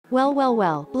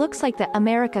Well, looks like the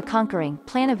America conquering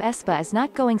plan of Aespa is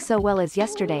not going so well as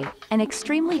yesterday. An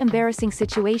extremely embarrassing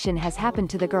situation has happened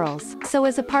to the girls. So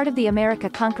as a part of the America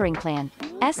conquering plan,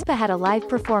 Aespa had a live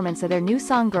performance of their new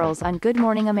song Girls on Good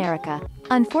Morning America.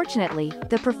 Unfortunately,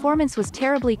 the performance was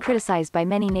terribly criticized by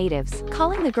many natives,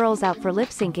 calling the girls out for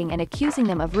lip-syncing and accusing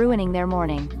them of ruining their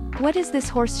morning. What is this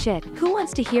horse shit? Who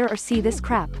wants to hear or see this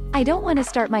crap? I don't want to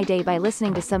start my day by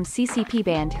listening to some CCP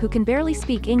band who can barely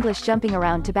speak English jumping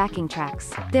around to backing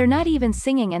tracks. They're not even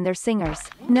singing and they're singers.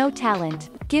 No talent.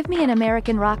 Give me an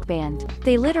American rock band.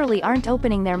 They literally aren't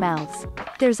opening their mouths.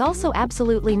 There's also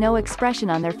absolutely no expression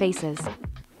on their faces.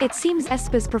 It seems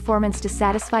Aespa's performance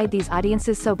dissatisfied these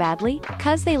audiences so badly,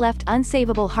 cause they left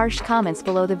unsavable harsh comments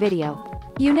below the video.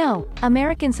 You know,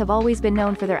 Americans have always been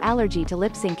known for their allergy to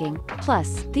lip-syncing.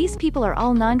 Plus, these people are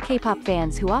all non-K-pop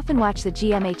fans who often watch the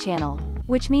GMA channel,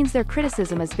 which means their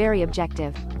criticism is very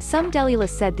objective. Some Delilus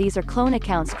said these are clone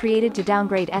accounts created to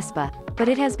downgrade Aespa, but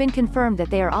it has been confirmed that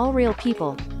they are all real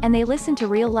people, and they listen to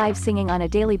real live singing on a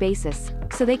daily basis,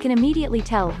 so they can immediately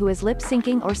tell who is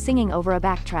lip-syncing or singing over a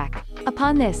backtrack.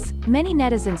 Upon this, many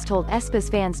netizens told Aespa's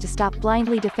fans to stop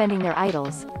blindly defending their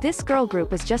idols. This girl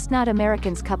group is just not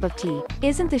Americans' cup of tea.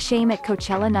 Isn't the shame at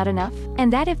Coachella not enough?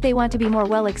 And that if they want to be more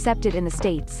well accepted in the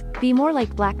States, be more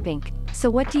like Blackpink. So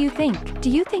what do you think?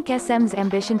 Do you think SM's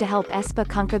ambition to help Aespa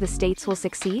conquer the States will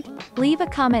succeed? Leave a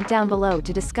comment down below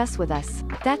to discuss with us.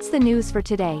 That's the news for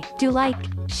today. Do like,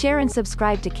 share and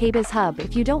subscribe to KbizHub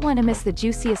if you don't want to miss the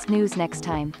juiciest news next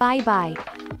time. Bye bye.